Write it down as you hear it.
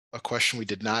a question we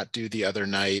did not do the other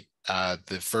night.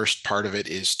 The first part of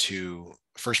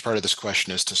this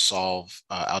question is to solve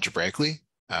algebraically,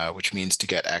 which means to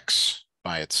get x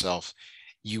by itself.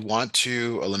 You want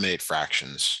to eliminate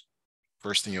fractions.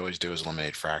 First thing you always do is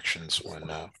eliminate fractions when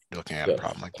looking at a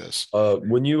problem like this.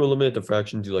 When you eliminate the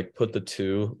fractions, you like put the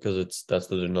 2 because that's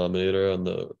the denominator on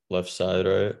the left side,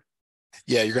 right?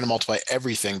 Yeah, you're going to multiply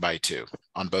everything by 2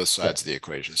 on both sides of the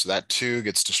equation. So that 2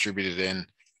 gets distributed in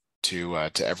to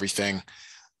everything.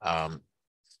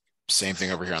 Same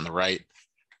thing over here on the right.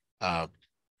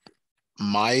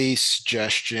 My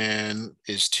suggestion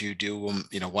is to do them,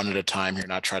 one at a time here,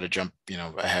 not try to jump,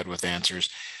 ahead with answers.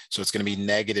 So it's going to be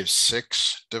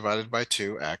 -6 divided by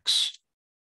 2x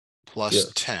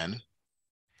plus 10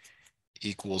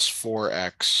 equals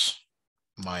 4x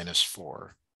minus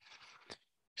 4.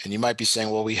 And you might be saying,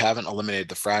 well, we haven't eliminated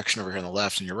the fraction over here on the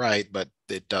left, and you're right, but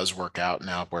it does work out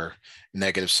now where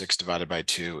 -6 divided by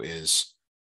 2 is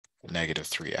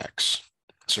 -3x.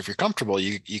 So if you're comfortable,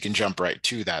 you can jump right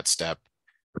to that step,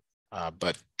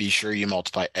 but be sure you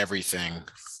multiply everything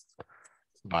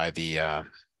by the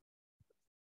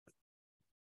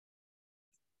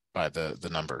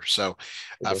number. So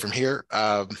from here,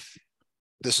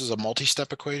 this is a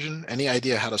multi-step equation. Any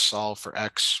idea how to solve for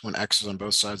x when x is on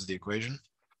both sides of the equation?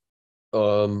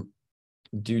 Do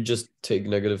you just take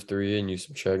 -3 and you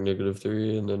subtract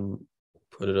 -3 and then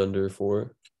put it under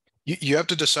 4? You have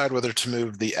to decide whether to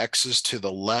move the x's to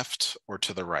the left or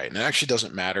to the right. And it actually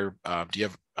doesn't matter. Do you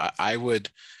have, I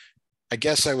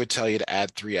guess I would tell you to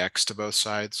add 3x to both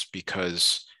sides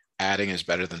because adding is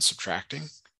better than subtracting.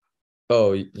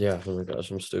 Oh yeah. Oh my gosh,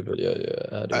 I'm stupid.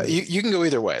 Yeah. You can go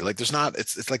either way. Like there's not,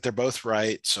 it's like they're both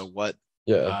right. So what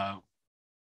do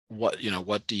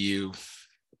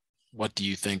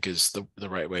you think is the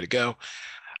right way to go?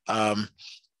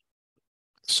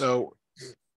 So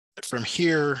from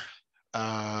here,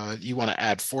 you want to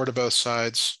add 4 to both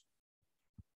sides.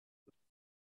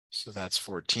 So that's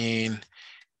 14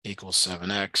 equals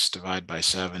 7x, divide by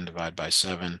 7, divide by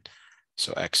 7.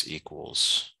 So x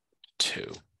equals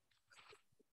 2.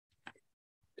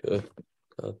 Good.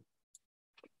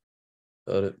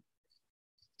 Got it.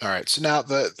 All right. So now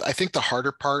I think the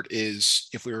harder part is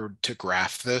if we were to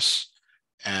graph this,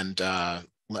 and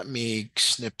let me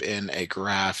snip in a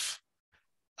graph.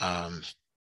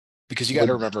 Because you got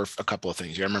to remember a couple of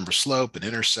things. You got to remember slope and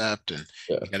intercept, and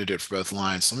you got to do it for both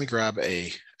lines. So let me grab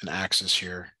an axis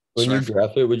here. When you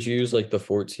graph it, would you use like the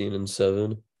 14 and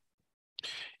 7?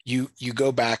 You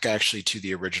go back actually to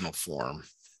the original form.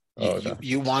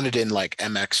 You want it in like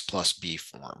mx plus b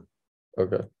form.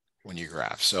 Okay. When you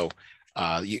graph. So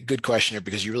good question here,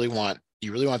 because you really want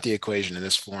the equation in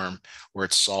this form where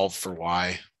it's solved for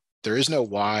y. There is no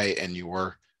y in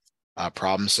your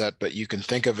problem set, but you can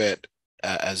think of it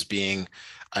as being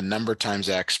a number times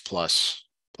x plus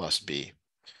b.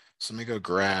 So let me go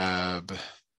grab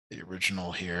the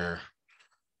original here.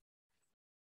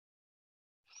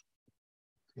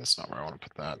 That's not where I want to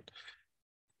put that.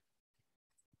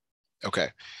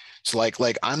 Okay. So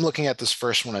like I'm looking at this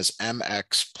first one as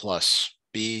mx plus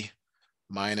b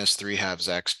minus 3/2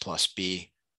 x plus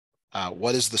b.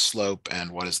 What is the slope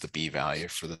and what is the b value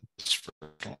for this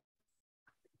first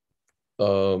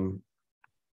one?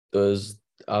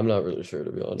 I'm not really sure,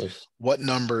 to be honest. What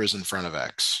number is in front of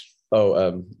x?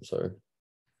 Oh, sorry.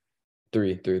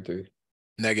 3. -3/2.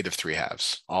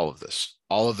 All of this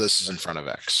is in front of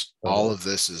x. All of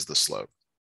this is the slope.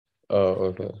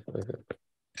 Oh, okay.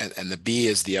 And the b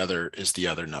is the other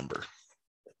number.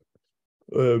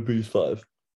 B is 5.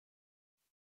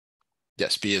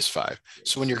 Yes, b is 5.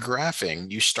 So when you're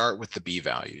graphing, you start with the b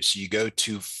value. So you go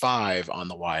to 5 on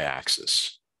the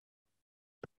y-axis.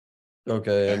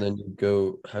 Okay, and then you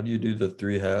go, how do you do the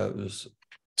 3/2?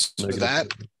 So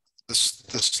that the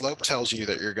slope tells you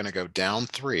that you're going to go down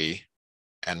 3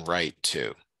 and right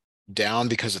 2. Down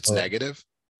because it's negative.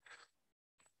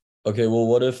 Okay, well,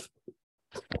 what if,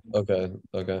 okay.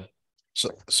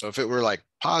 So if it were like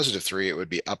 +3, it would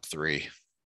be up 3,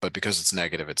 but because it's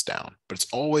negative, it's down. But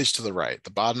it's always to the right.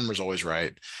 The bottom number is always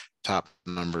right. Top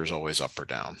number is always up or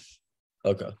down.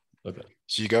 Okay.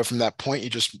 So you go from that point, you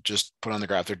just put on the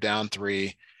graph. They're down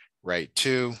 3, right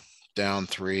 2, down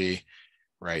 3,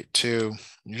 right 2.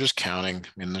 You're just counting. I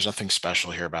mean, there's nothing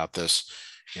special here about this.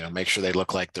 Make sure they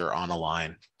look like they're on a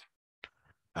line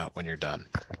when you're done.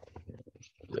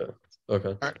 Yeah.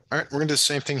 Okay. All right. We're gonna do the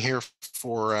same thing here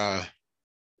for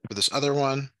this other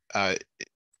one.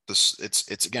 It's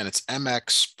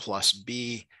mx plus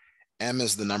b. M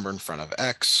is the number in front of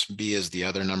x. B is the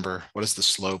other number. What is the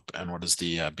slope and what is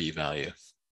the b value?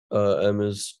 M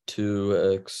is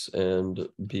 2x and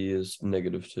b is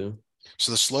 -2.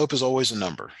 So the slope is always a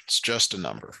number. It's just a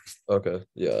number. Okay.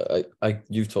 Yeah.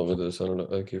 You've told me this. I don't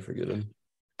know. I keep forgetting.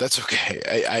 That's okay.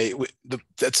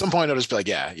 At some point I'll just be like,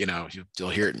 yeah, you'll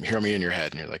hear me in your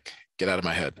head, and you're like, get out of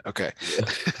my head. Okay.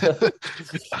 Yeah.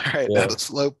 All right. Now Yeah.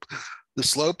 the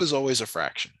slope is always a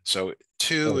fraction. So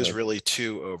 2 is Okay. really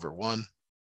 2 over 1.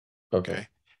 Okay. Okay.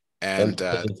 And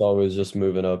And it's always just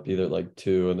moving up either like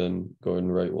 2 and then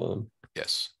going right 1.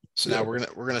 yes. So Yeah. now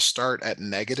we're gonna start at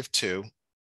 -2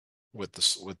 with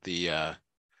the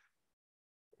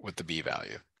b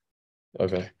value.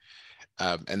 Okay. Okay.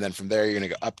 And then from there you're gonna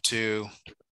go up to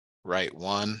right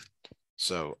 1.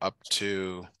 So up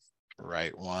to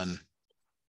right 1,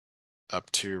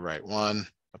 up to right 1,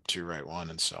 up to right 1,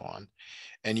 and so on.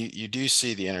 And you do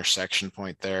see the intersection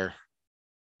point there.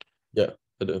 Yeah,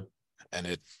 I do. And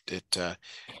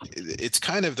it's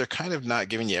kind of, they're kind of not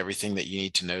giving you everything that you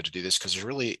need to know to do this, because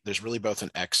there's really both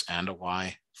an x and a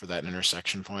y for that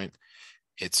intersection point.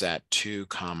 It's at 2,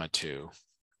 2.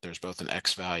 There's both an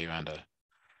x value and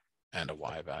a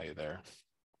y value there.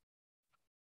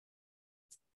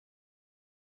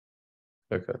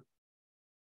 Okay.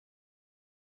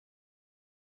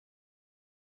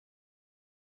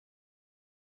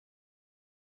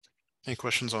 Any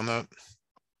questions on that?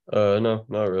 No,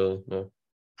 not really. No.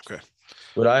 Okay.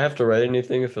 Would I have to write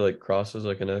anything if it like crosses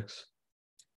like an X?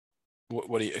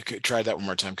 What do you try that one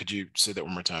more time? Could you say that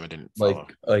one more time? I didn't follow.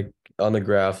 Like on the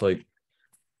graph, like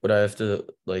would I have to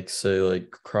like say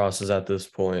like crosses at this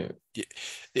point?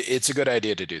 It's a good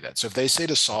idea to do that. So if they say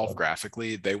to solve Okay.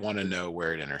 graphically, they want to know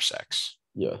where it intersects.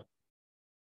 Yeah.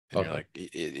 And you're Okay.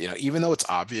 like, even though it's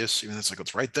obvious, even though it's like,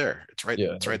 it's right there.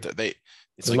 Yeah. It's right there. It's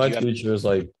Because like my you got, teacher is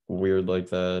like weird like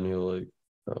that, and he'll like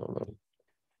I don't know.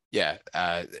 yeah.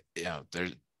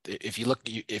 There's, if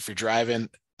you're driving,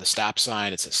 the stop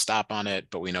sign, it says stop on it,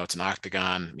 but we know it's an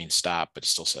octagon, it means stop, but it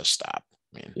still says stop.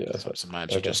 I mean, Yeah.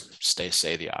 sometimes you Okay. just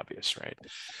say the obvious, right?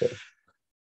 Okay.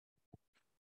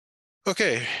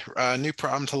 Okay, new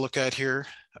problem to look at here.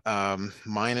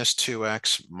 Minus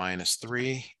 2x minus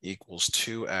 3 equals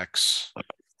 2x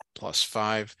plus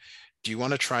 5. Do you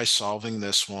want to try solving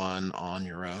this one on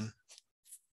your own?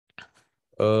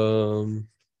 Um.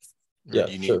 Or Yeah.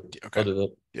 do you need, Sure. I'll okay. do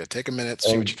that. Yeah, take a minute,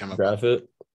 see what you And come up with. graph it.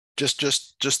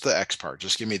 Just the x part.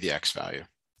 Just give me the x value.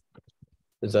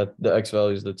 Is that the X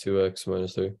value is the 2X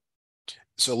minus 3?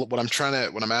 So what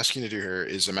I'm asking you to do here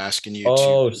is I'm asking you to,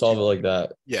 Oh, solve it like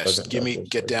that. yes, Okay. Gotcha.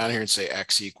 get Sorry. down here and say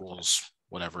x equals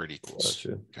whatever it equals.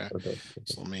 Gotcha. Okay. Okay.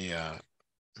 So let me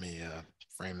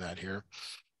frame that here.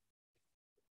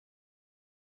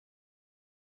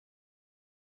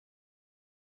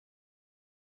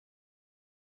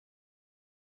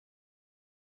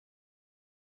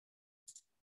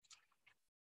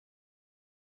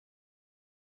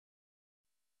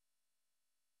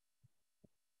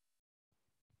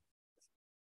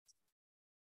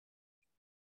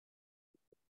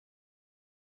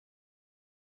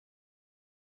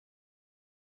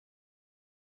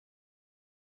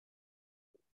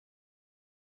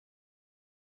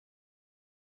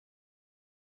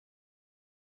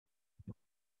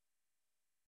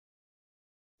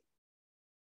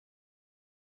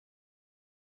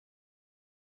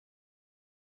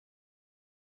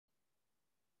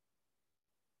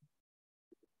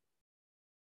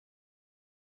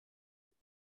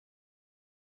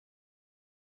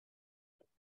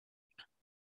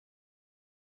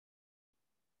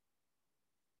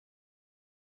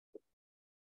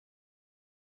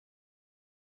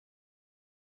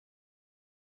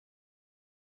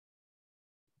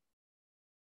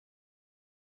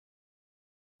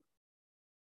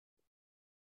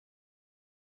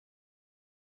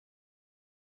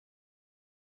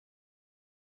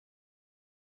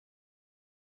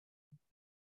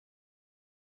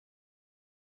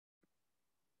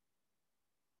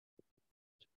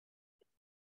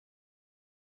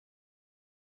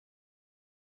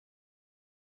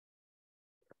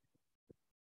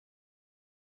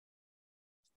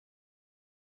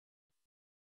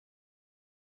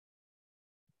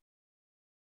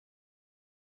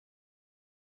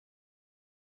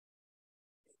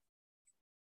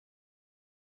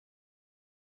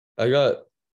 I got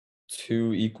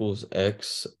 2 equals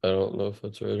X. I don't know if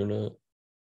that's right or not.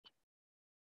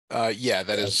 Yeah,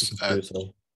 that Yeah, I is think it's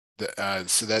so.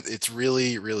 so that it's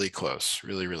really, really close.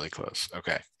 Really, really close.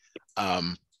 Okay.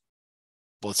 Um,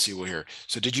 let's see what here.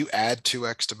 So did you add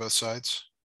 2x to both sides?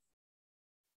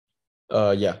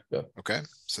 Yeah. Okay.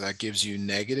 So that gives you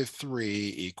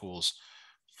 -3 equals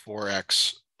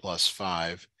 4x plus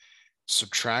 5.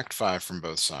 Subtract 5 from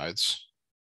both sides.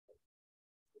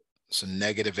 So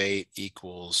 -8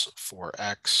 equals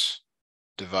 4x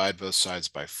divide both sides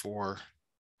by 4.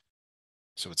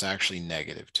 So it's actually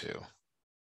 -2.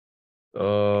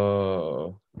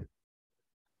 Oh,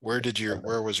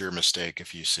 Where was your mistake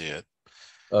if you see it?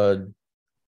 uh,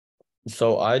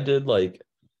 so I did like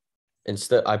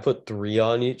instead I put 3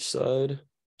 on each side.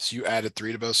 So you added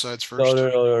 3 to both sides No, first? no,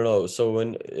 no, no, no. So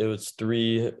when it was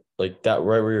 3, like that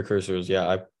right where your cursor is, yeah,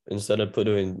 I instead of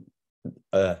putting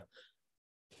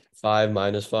 5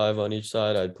 minus 5 on each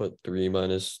side, I'd put 3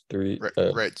 minus 3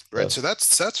 Right, right, right. So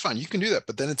that's fine. You can do that,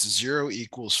 but then it's 0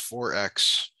 equals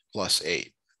 4x plus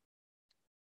 8.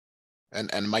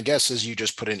 And my guess is you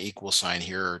just put an equal sign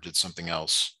here or did something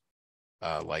else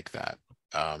like that.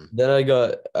 Then I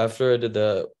got after I did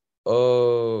that.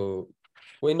 Oh,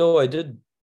 wait, no, I did.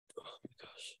 Oh my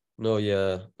gosh. No,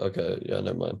 yeah. Okay, yeah,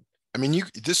 never mind. I mean,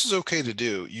 this is okay to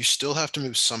do. You still have to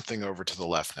move something over to the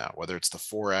left now, whether it's the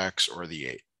 4x or the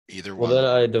 8. Either Well, one then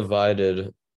will I work.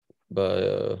 divided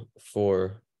by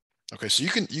 4. Okay, so you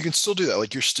can still do that.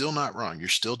 Like you're still not wrong. You're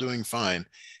still doing fine.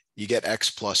 You get x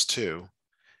plus 2.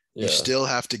 You Yeah, still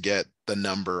have to get the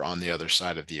number on the other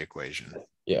side of the equation.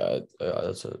 yeah,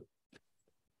 that's it.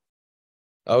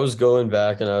 I was going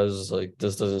back and I was like,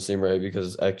 this doesn't seem right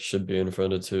because X should be in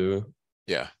front of 2.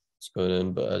 Yeah. It's going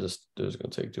in, but it was gonna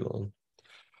take too long.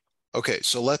 Okay,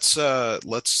 so let's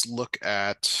look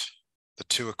at the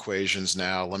two equations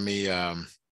now. Let me we're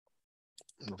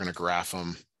gonna graph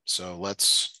them. So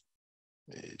just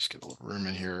get a little room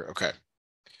in here. Okay.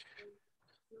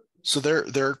 So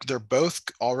they're both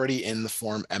already in the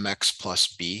form mx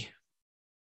plus b.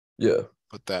 Yeah.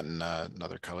 Put that in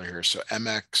another color here. So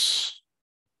mx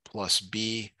plus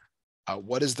b.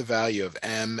 What is the value of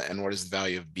m and what is the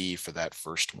value of b for that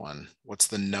first one? What's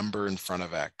the number in front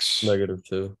of x?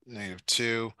 -2.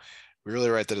 -2. We really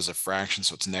write that as a fraction,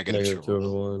 so it's -2 Negative over two over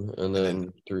 1. 1, and And then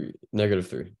then 3.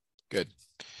 -3. good.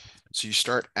 So you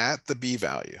start at the b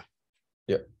value,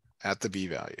 Yeah.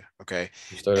 okay?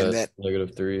 You start And at then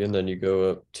 -3, and then you go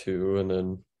up 2, and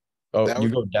then oh, that you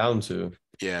would, go down 2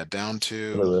 yeah, down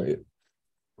to to the right,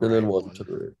 and then right 1 to 1.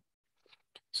 the right.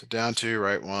 So down 2,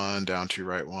 right 1, down 2,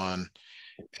 right 1.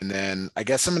 And then I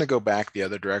guess I'm going to go back the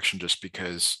other direction just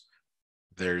because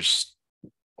there's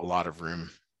a lot of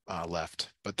room left.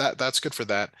 But that's good for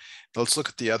that. Let's look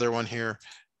at the other one here.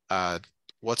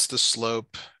 What's the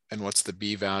slope and what's the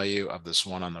b value of this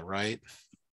one on the right?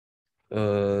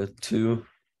 2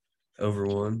 over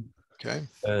 1 Okay.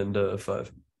 and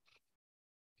 5.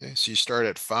 Okay. So you start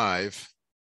at 5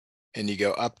 and you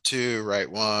go up 2, right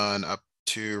 1, up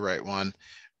 2, right 1.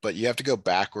 But you have to go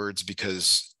backwards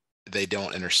because they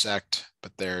don't intersect.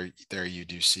 But there you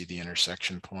do see the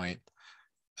intersection point.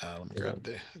 Let me grab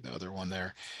the other one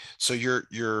there. So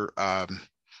your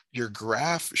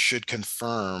graph should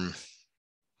confirm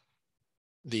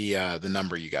the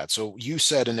number you got. So you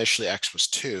said initially x was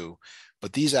 2,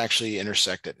 but these actually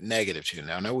intersect at -2.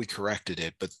 Now I know we corrected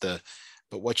it, but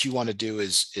what you want to do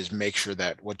is make sure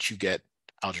that what you get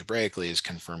algebraically is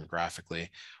confirmed graphically.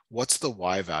 What's the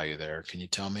y value there? Can you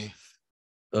tell me?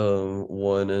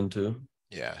 1 and 2.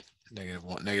 Yeah,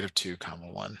 -1, -2, comma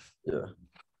 1. Yeah.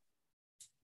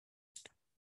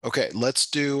 Okay, let's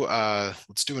do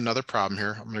another problem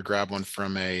here. I'm going to grab one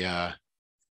from a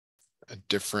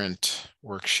different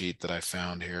worksheet that I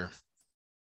found here.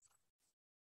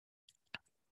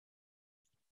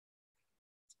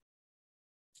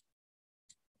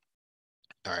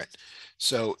 All right,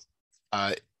 so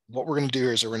what we're going to do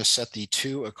here is we're going to set the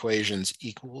two equations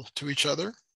equal to each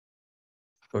other.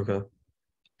 Okay.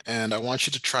 And I want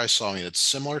you to try solving it. It's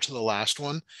similar to the last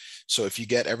one. So if you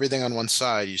get everything on one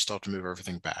side, you still have to move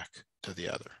everything back to the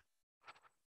other.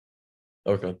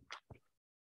 Okay.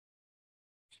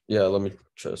 Yeah, let me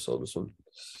try to solve this one.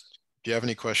 If you have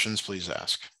any questions, please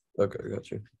ask. Okay, got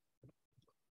you.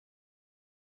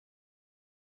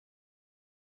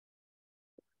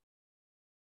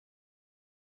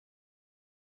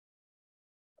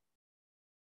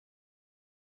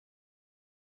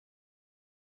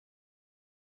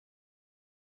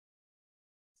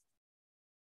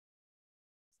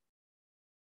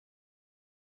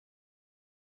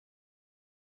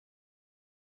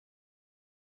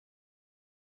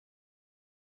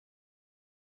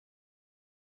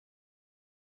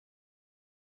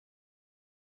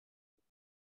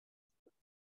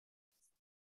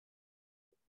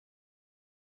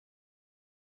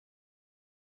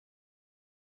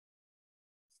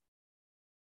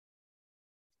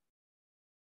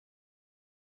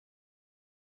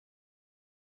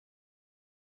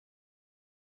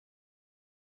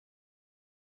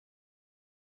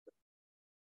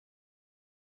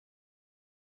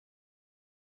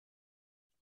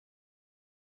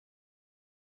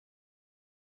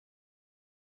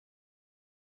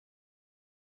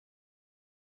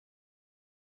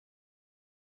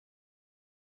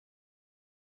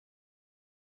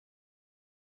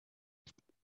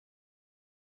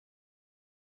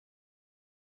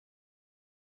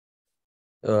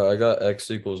 I got x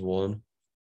equals 1.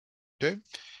 Okay.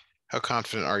 How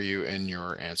confident are you in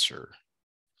your answer?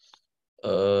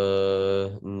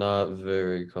 Not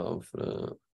very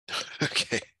confident.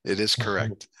 Okay, it is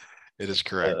correct. It is Yeah,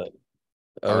 correct.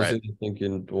 I All was right. even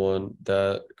thinking one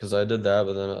that because I did that,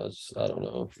 but then I don't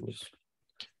know.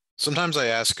 Sometimes I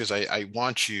ask because I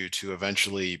want you to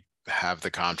eventually have the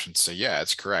confidence to say, yeah,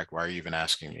 it's correct. Why are you even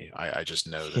asking me? I just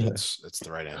know that Yeah, it's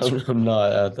the right I'm, answer. I'm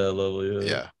not at that level yet.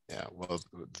 Yeah, yeah. Well,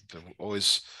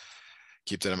 always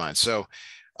keep that in mind. So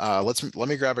let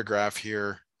me grab a graph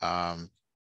here.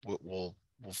 We'll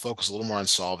focus a little more on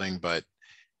solving, but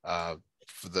uh,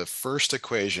 for the first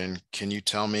equation, can you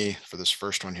tell me for this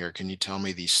first one here, can you tell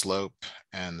me the slope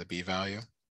and the b value?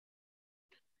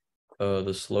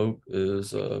 The slope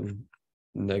is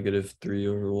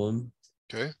 -3/1.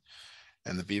 Okay,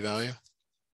 and the b value?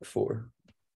 4.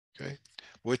 Okay.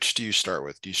 Which do you start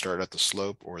with? Do you start at the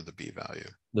slope or the b value?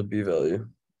 The b value.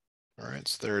 All right,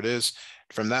 so there it is.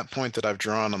 From that point that I've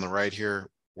drawn on the right here,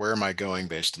 where am I going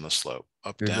based on the slope?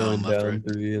 Up, You're down, going left, right?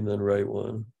 down 3 and then right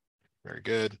 1. Very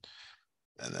good.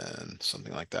 And then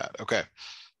something like that. Okay,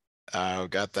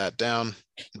 got that down.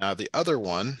 Now the other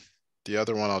one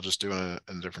I'll just do in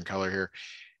a different color here.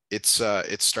 It's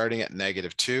starting at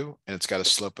 -2 and it's got a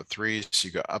slope of 3. So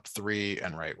you go up 3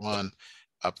 and right 1,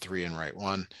 up 3 and right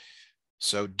 1.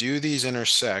 So do these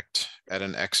intersect at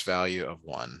an x value of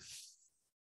 1?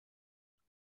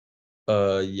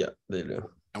 Yeah, they do.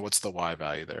 And what's the y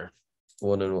value there?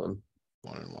 1 and 1.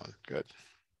 1 and 1. Good.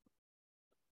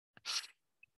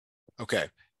 Okay.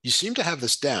 You seem to have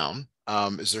this down.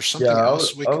 Is there Yeah, something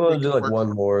else I we want to do could like work? one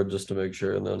more just to make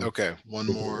sure, and then Okay, one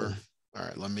we'll move more. on. All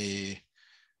right, let me,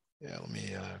 yeah, let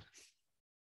me,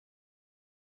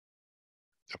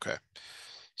 okay.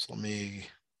 So let me,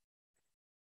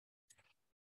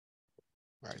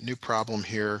 all right, new problem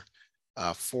here.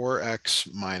 4x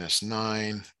minus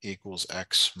 9 equals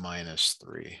x minus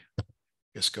 3.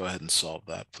 Just go ahead and solve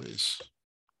that, please.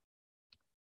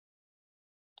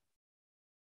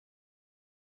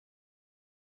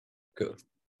 Good.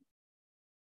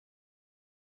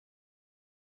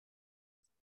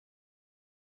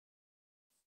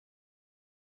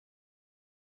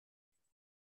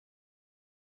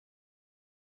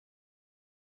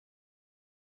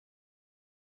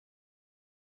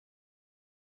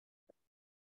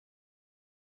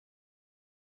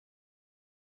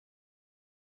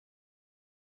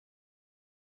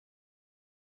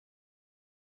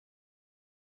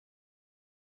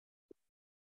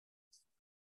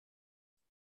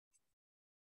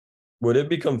 Would it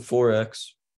become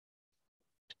 4x?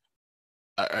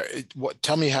 What?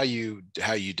 Tell me how you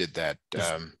did that.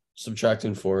 Just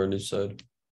subtracting 4 on each side.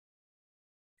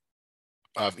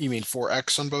 You mean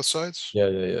 4x on both sides? Yeah,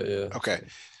 yeah, yeah, yeah. Okay.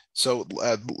 So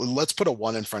let's put a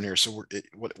 1 in front here. So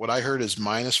what I heard is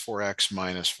minus 4x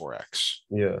minus 4x.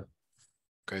 Yeah.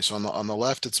 Okay, so on the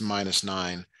left it's minus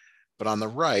 9, but on the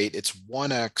right it's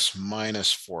 1x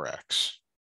minus 4x.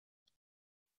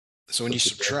 So So when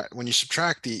you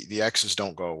subtract the x's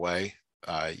don't go away.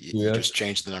 You just 3x.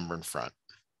 change the number in front.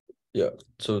 Yeah.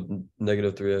 So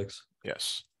 -3x.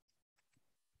 Yes.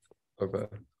 Okay.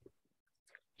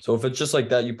 So if it's just like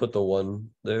that, you put the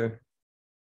 1 there.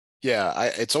 Yeah,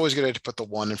 it's always good to put the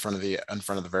 1 in front of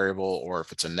the variable, or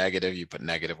if it's a negative, you put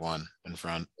 -1 in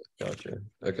front. Gotcha.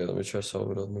 Okay, let me try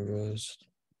solve it on the rest.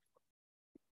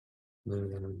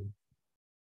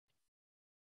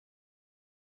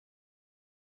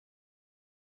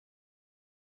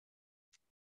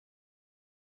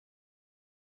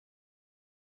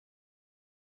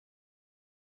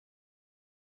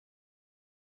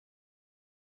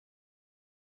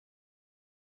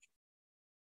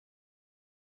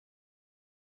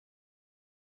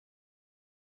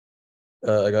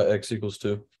 I got x equals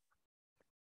 2.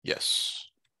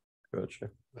 Yes. Gotcha.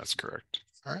 That's correct.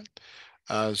 All right.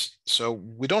 So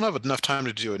we don't have enough time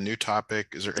to do a new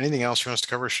topic. Is there anything else you want us to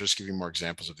cover? Or should I just give you more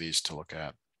examples of these to look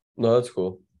at? No, that's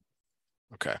cool.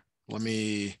 Okay. Let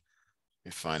me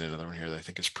find another one here that I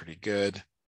think is pretty good.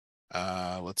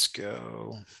 Let's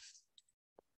go.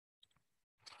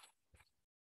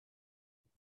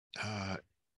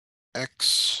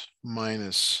 X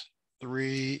minus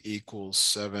 3 equals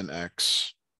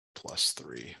 7x plus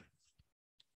 3.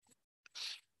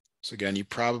 So again, you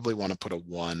probably want to put a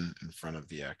 1 in front of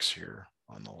the x here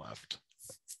on the left.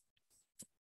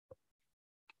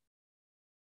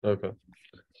 Okay.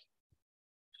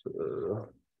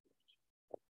 So,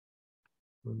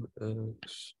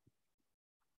 x.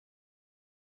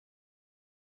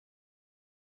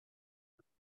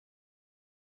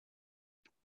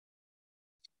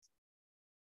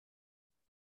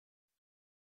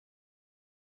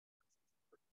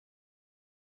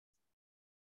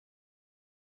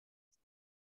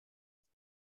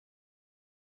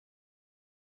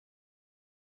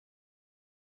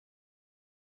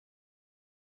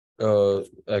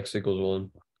 X equals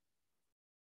 1.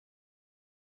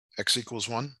 X equals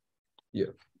 1?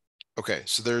 Yeah. Okay,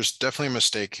 so there's definitely a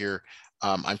mistake here.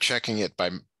 I'm checking it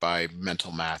by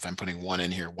mental math. I'm putting 1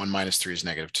 in here. 1 minus 3 is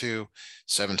 -2.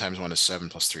 7 times 1 is 7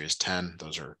 plus 3 is 10.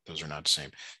 Those are not the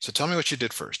same. So tell me what you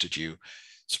did first. Did you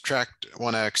subtract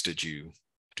 1x? Did you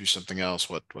do something else?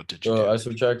 What did you do? I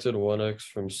subtracted 1x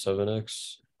from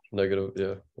 7x. Negative,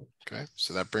 yeah. Okay,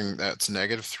 so that's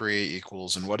 -3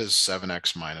 equals, and what is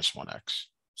 7x minus 1x?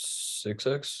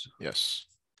 6x. Yes.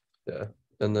 Yeah.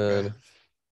 And Okay.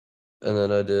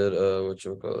 then I did what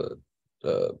you call it?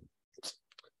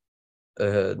 I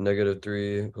had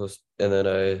 -3 plus, and then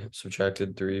I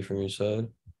subtracted 3 from each side.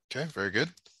 Okay, very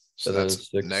good. So And then that's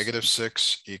 6.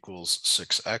 -6 equals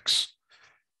 6x.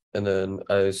 And then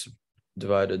I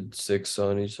divided 6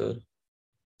 on each side.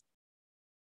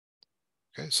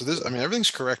 Okay, so this, I mean, everything's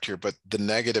correct here, but the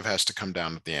negative has to come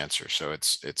down with the answer. So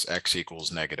it's x equals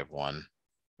 -1.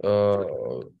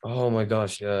 Oh my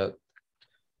gosh, yeah.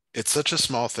 It's such a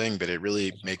small thing, but it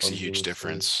really makes a huge Clumsy mistake.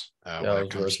 difference Yeah, when I it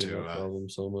was comes rushing to. that problem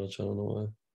so much. I don't know why.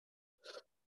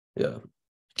 Yeah,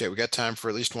 Okay, we got time for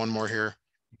at least one more here.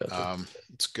 gotcha.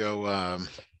 Let's go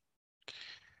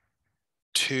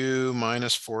 2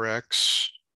 minus 4x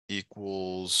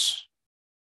equals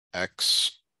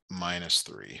x minus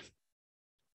 3.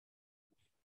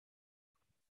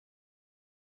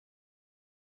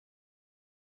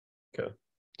 Okay.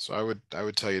 So I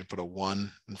would tell you to put a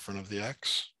 1 in front of the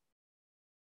x.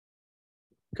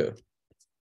 Okay.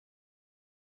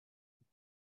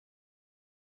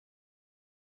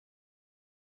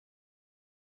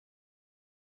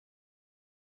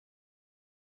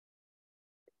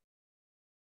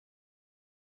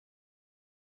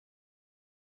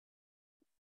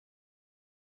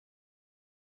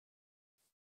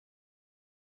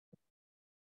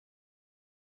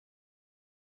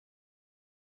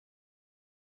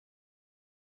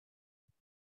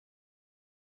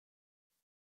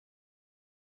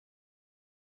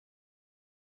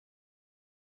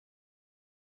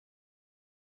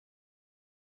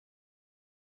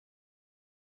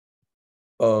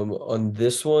 On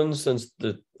this one, since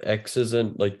the x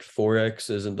isn't like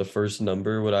 4x isn't the first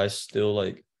number, would I still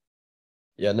like?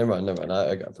 Yeah, never mind.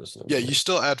 I got this. Yeah, Never you mind.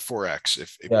 still add 4x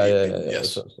Yeah. That's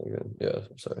yes. what I was thinking. Yeah,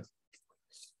 I'm sorry.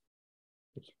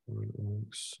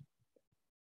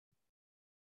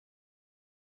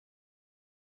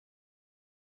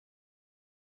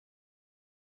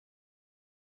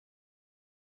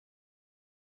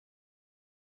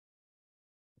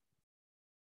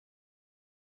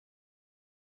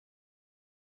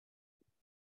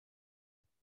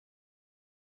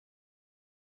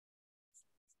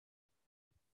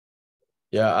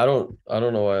 Yeah, I don't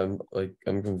know why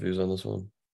I'm confused on this one.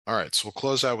 All right, so we'll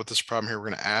close out with this problem here. We're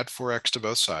going to add 4x to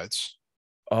both sides.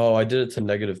 Oh, I did it to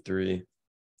 -3.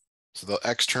 So the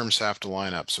x terms have to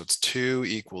line up. So it's 2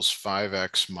 equals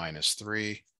 5x minus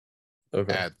 3.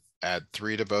 Okay. Add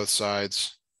 3 to both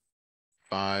sides.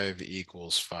 5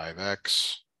 equals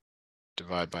 5x.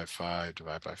 Divide by 5,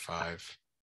 divide by 5.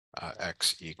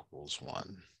 X equals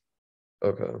 1.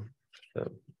 Okay. Yeah.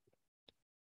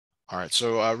 All right,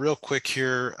 so real quick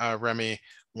here, Remy,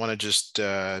 want to just